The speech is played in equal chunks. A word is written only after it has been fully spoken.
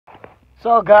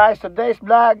So guys, today's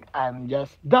vlog, I'm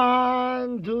just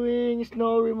done doing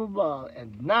snow removal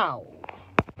and now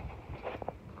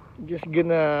just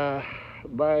gonna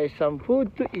buy some food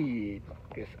to eat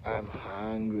because I'm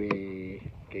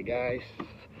hungry. Okay guys,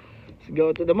 let's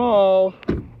go to the mall.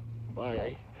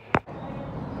 Bye.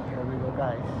 Here we go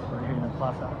guys, we're here in the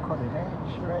Plaza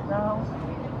Cottage right now.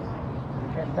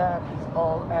 Look at that, it's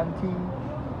all empty.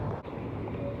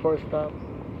 First stop,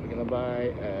 we're gonna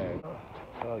buy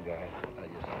oh guys, I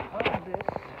just found this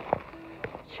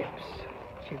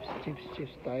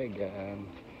chips tayo again.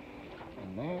 And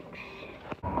next,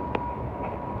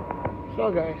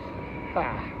 so guys,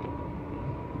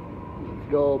 let's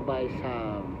go buy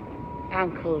some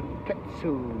Uncle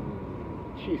Tetsu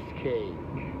cheesecake.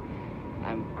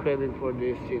 I'm craving for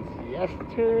this since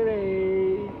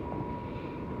yesterday.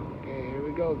 Okay, here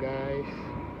we go guys.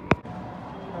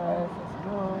 Guys, let's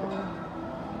go.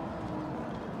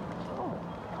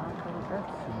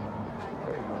 Tetsu.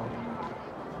 There you go.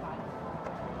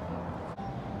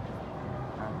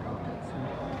 Uncle Tetsu.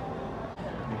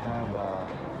 We have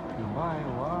you buy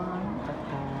one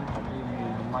tatlo, maybe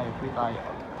may free tayo.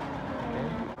 Okay?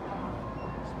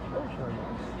 Special.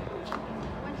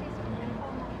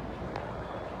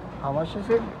 How much is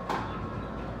it?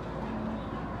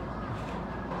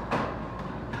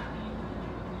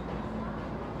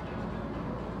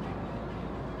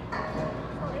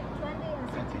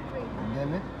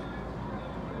 Limit.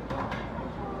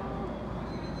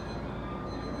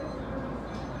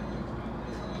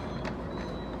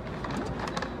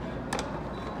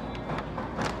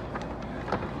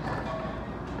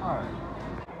 Alright.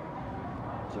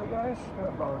 So guys, we're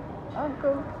about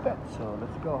Uncle Tetsu.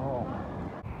 Let's go home.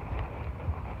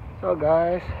 So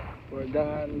guys, we're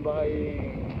done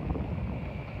buying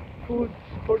food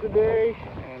for today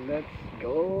and let's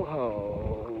go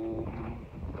home.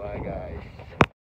 Bye guys.